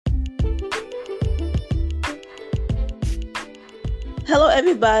Hello,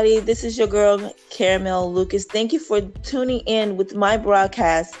 everybody. This is your girl, Caramel Lucas. Thank you for tuning in with my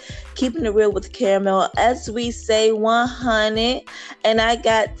broadcast, Keeping It Real with Caramel, as we say 100. And I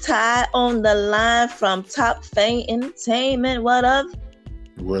got Ty on the line from Top Fame Entertainment. What up?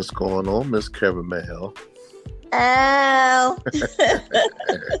 What's going on, Miss Caramel? Ow.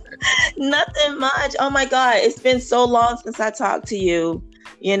 Nothing much. Oh my God. It's been so long since I talked to you.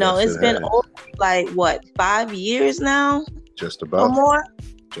 It's been over like what, 5 years now? Just Or about. more?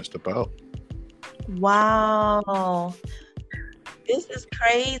 Just about. Wow. This is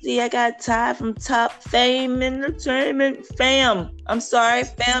crazy. I got Ty from Top Fame Entertainment. Fam. I'm sorry,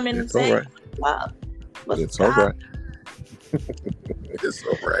 Fam It's all Entertainment. right. Wow. What's It's all up? right. It's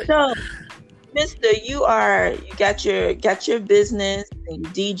all right. So, Mister, you got your business and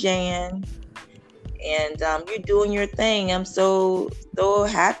you DJing and you're doing your thing. I'm so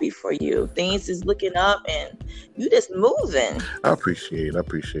happy for you. Things is looking up and you just moving. I appreciate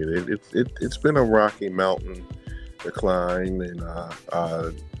it. It's been a rocky mountain to climb, and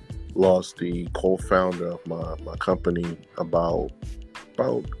I lost the co-founder of my company about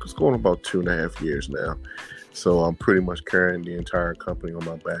it's going about 2.5 years now. So I'm pretty much carrying the entire company on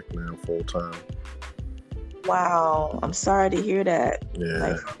my back now, full time. Wow. I'm sorry to hear that. Yeah.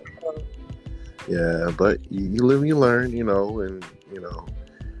 Like, Yeah, but you live and you learn, and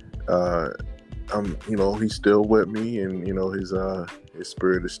he's still with me, and his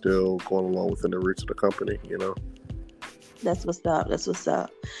spirit is still going along within the roots of the company. That's what's up.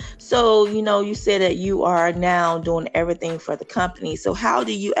 So, you said that you are now doing everything for the company. So how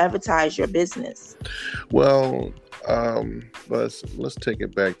do you advertise your business? Well, let's take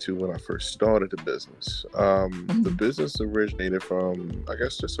it back to when I first started the business. The business originated from, I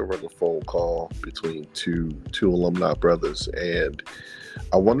guess, just a regular phone call between two alumni brothers, and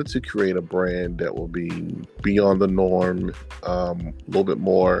I wanted to create a brand that will be beyond the norm, a little bit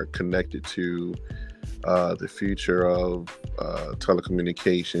more connected to the future of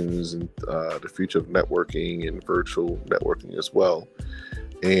telecommunications and the future of networking and virtual networking as well.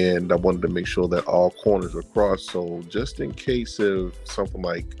 And I wanted to make sure that all corners were crossed. So just in case of something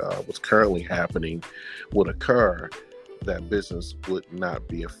like what's currently happening would occur, that business would not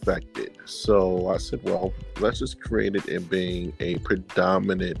be affected. So I said, well, let's just create it in being a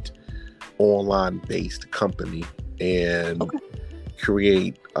predominant online-based company and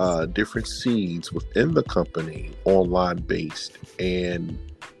create different seeds within the company online-based, and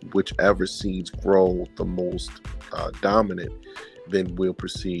whichever seeds grow the most dominant, then we'll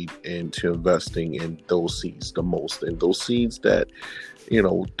proceed into investing in those seeds the most. And those seeds that,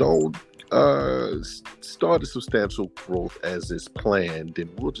 don't start a substantial growth as is planned, then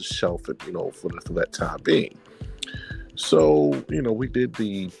we'll just shelf it, for that time being. So, we did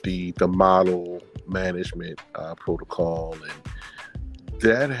the model management protocol, and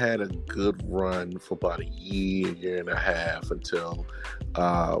that had a good run for about a year and a half until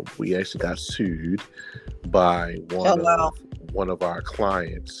we actually got sued by one of our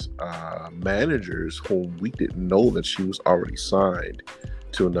clients' managers, whom we didn't know that she was already signed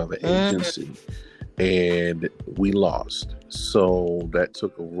to another agency, and we lost. So that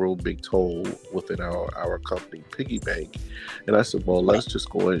took a real big toll within our company piggy bank. And I said, well, let's just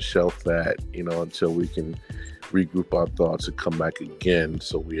go ahead and shelf that, until we can regroup our thoughts and come back again,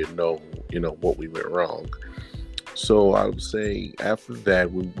 so we know, what we went wrong. So I would say after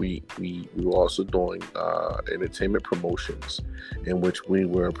that, we were also doing entertainment promotions, in which we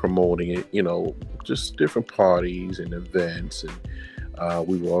were promoting it, just different parties and events, and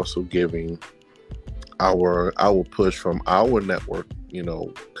we were also giving our push from our network,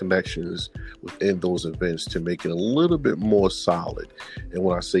 connections within those events to make it a little bit more solid. And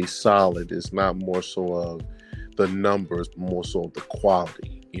when I say solid, it's not more so of the numbers, more so of the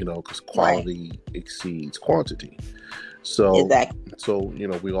quality, because quality exceeds quantity. So,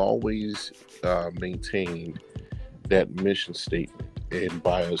 we always maintained that mission statement, and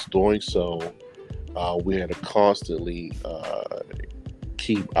by us doing so, we had to constantly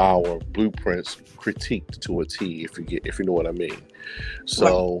keep our blueprints critiqued to a T, if you know what I mean.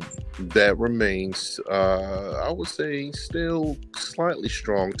 So that remains, I would say, still slightly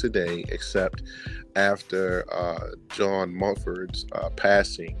strong today, except after John Mumford's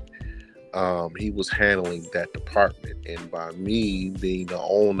passing. He was handling that department, and by me being the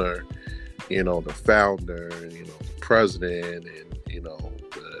owner, the founder, the president, and the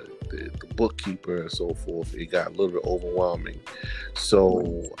bookkeeper and so forth, it got a little bit overwhelming.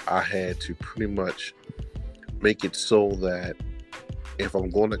 So I had to pretty much make it so that if I'm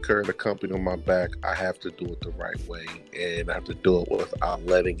going to carry the company on my back, I have to do it the right way, and I have to do it without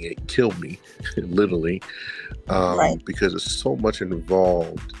letting it kill me, literally, Right. because there's so much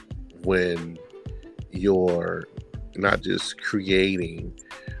involved when you're not just creating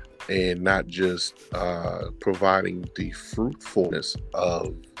and not just providing the fruitfulness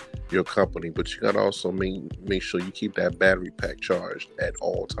of your company, but you got to also make sure you keep that battery pack charged at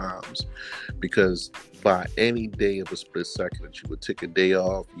all times, because by any day of a split second that you would take a day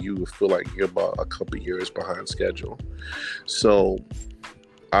off, you would feel like you're about a couple of years behind schedule. So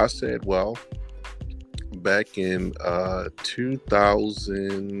I said, well, back in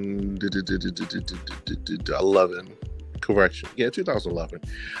 2011, correction, yeah, 2011,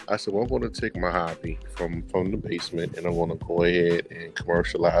 I said, well, I'm going to take my hobby from the basement, and I'm going to go ahead and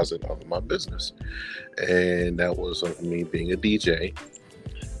commercialize it under my business. And that was me being a DJ.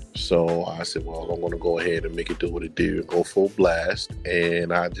 So I said, well, I'm going to go ahead and make it do what it do, go full blast.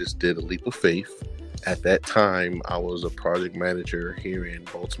 And I just did a leap of faith. At that time, I was a project manager here in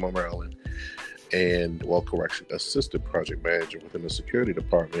Baltimore, Maryland. And, well, correction, assistant project manager within the security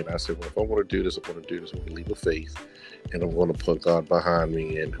department. I said, well, if I want to do this, I'm going to do this with a leap of faith. And I'm going to put God behind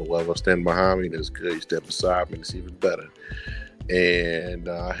me. And whoever stands behind me, that's good. You step beside me, it's even better. And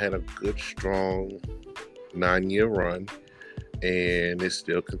I had a good, strong 9-year run. And it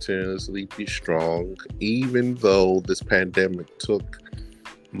still continuously be strong, even though this pandemic took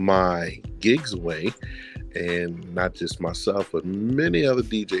my gigs away. And not just myself, but many other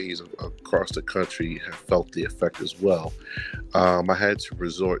DJs across the country have felt the effect as well. I had to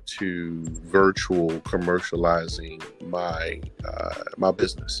resort to virtual commercializing my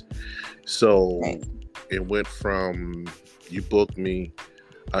business. So it went from you book me,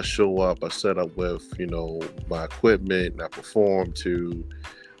 I show up, I set up with, my equipment, and I perform, to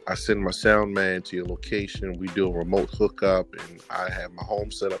I send my sound man to your location. We do a remote hookup, and I have my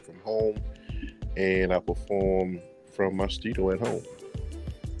home set up from home, and I perform from my studio at home.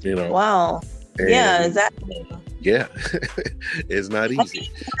 Wow. And yeah, exactly. Yeah, it's not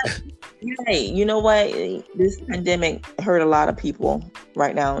easy. Hey, you know what? This pandemic hurt a lot of people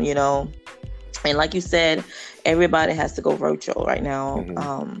right now, And like you said, everybody has to go virtual right now,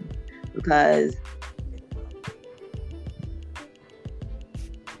 because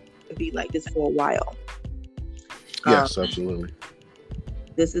it'll be like this for a while. Yes, absolutely.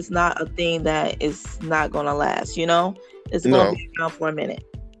 This is not a thing that is not going to last, It's going to be around for a minute.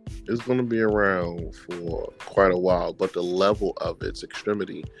 It's going to be around for quite a while, but the level of its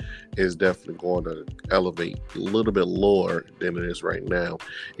extremity is definitely going to elevate a little bit lower than it is right now.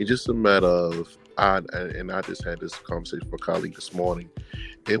 It's just a matter of, I just had this conversation with a colleague this morning.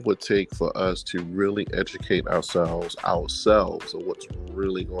 It would take for us to really educate ourselves of what's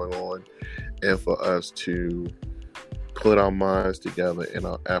really going on, and for us to put our minds together in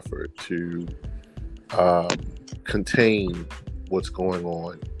our effort to contain what's going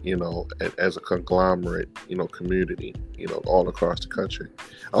on, as a conglomerate, community, all across the country,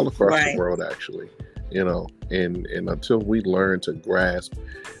 all across the world, actually, and until we learn to grasp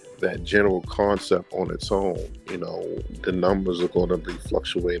that general concept on its own, the numbers are going to be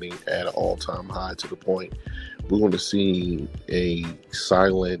fluctuating at an all-time high, to the point we're going to see a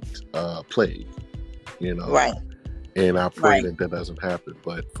silent plague, And I pray that doesn't happen.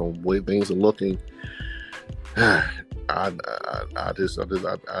 But from the way things are looking, I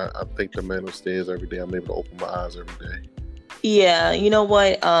think the man upstairs every day. I'm able to open my eyes every day. Yeah, you know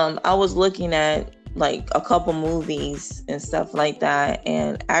what? I was looking at like a couple movies and stuff like that,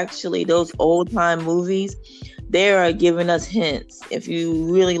 and actually those old time movies, they are giving us hints. If you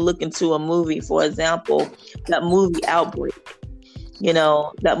really look into a movie, for example, that movie Outbreak,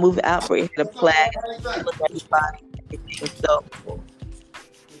 that movie Outbreak had a flag, everybody, everything. So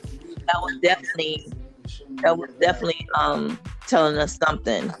that was definitely telling us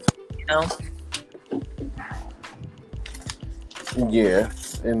something, Yeah,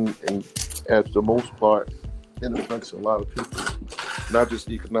 and at the most part, it affects a lot of people, not just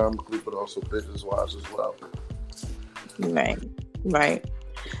economically, but also business-wise as well. Right.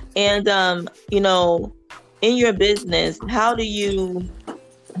 And in your business, how do you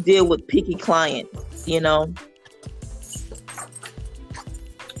deal with picky clients?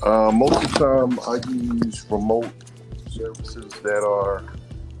 Most of the time, I use remote services that are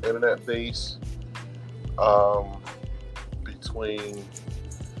internet-based. Between,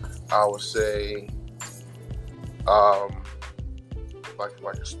 I would say,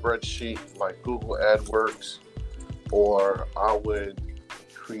 like a spreadsheet, like Google AdWords, or I would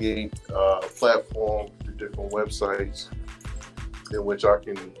create a platform to different websites in which I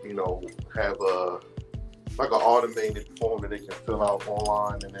can, have a like an automated form that they can fill out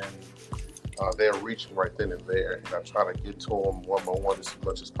online, and then they're reaching right then and there. And I try to get to them one by one as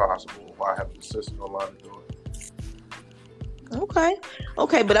much as possible. If I have an assistant online to do it.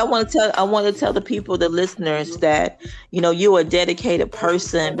 Okay, but I want to tell the people, the listeners, that you're a dedicated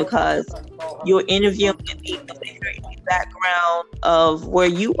person because you're interviewing people to hear the background of where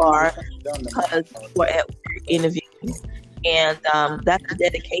you are because you are at work interviewing, and that's the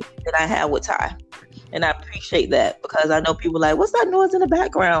dedication that I have with Ty, and I appreciate that because I know people are like, what's that noise in the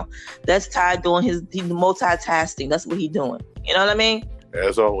background? That's Ty doing he's multitasking. That's what he's doing. You know what I mean?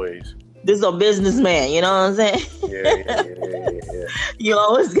 As always. This is a businessman, you know what I'm saying? Yeah. You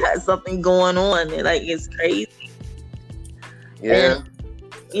always got something going on, and like it's crazy. Yeah.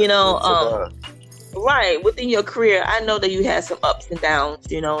 And, right within your career, I know that you had some ups and downs,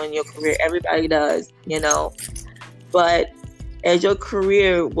 in your career. Everybody does, But as your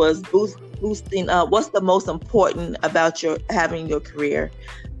career was boosting up, what's the most important about having your career?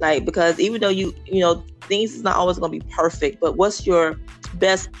 Like, because even though things is not always going to be perfect, but what's your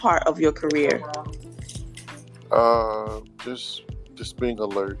best part of your career? Just being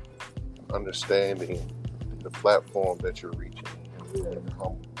alert, understanding the platform that you're reaching, and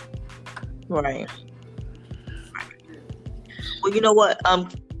humble. Right. Well, you know what?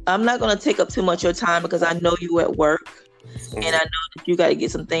 I'm not going to take up too much of your time because I know you at work, and I know that you got to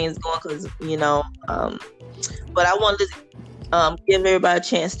get some things going because but I wanted to give everybody a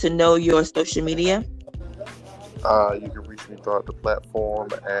chance to know your social media. You can reach me throughout the platform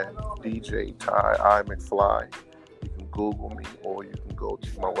at DJ Ty I McFly. You can Google me, or you can go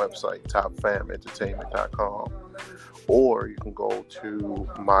to my website, topfamentertainment.com, or you can go to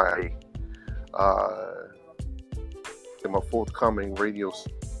my forthcoming radio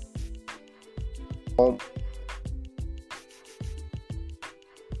home.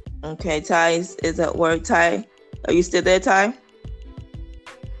 Okay, Ty is at work. Ty, are you still there, Ty?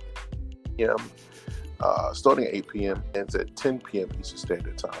 Yeah. Starting at 8 p.m. ends at 10 p.m. Eastern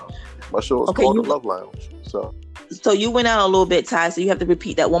Standard Time. My show is called The Love Lounge. So you went out a little bit, Ty, so you have to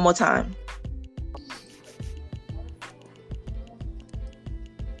repeat that one more time.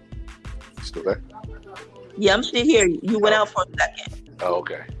 You still there? Yeah, I'm still here. You went out for a second. Oh,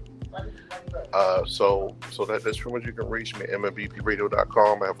 okay. So that's pretty much, you can reach me at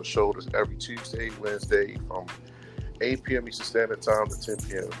mbpradio.com. I have a show that's every Tuesday, Wednesday from 8 p.m. Eastern Standard Time to 10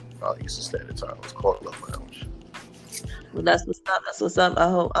 p.m. Eastern Standard Time. It's called Love Lounge. Well, that's what's up. I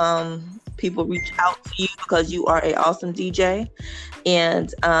hope people reach out to you because you are an awesome DJ.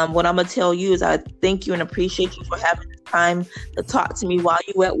 And what I'm going to tell you is I thank you and appreciate you for having the time to talk to me while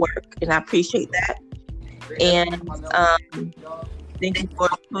you at work. And I appreciate that. And thank you for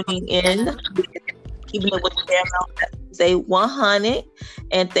tuning in. Keeping it with Caramel, say 100.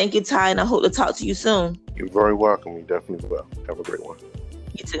 And thank you, Ty, and I hope to talk to you soon. You're very welcome. You definitely will. Have a great one.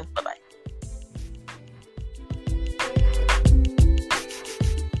 You too. Bye-bye.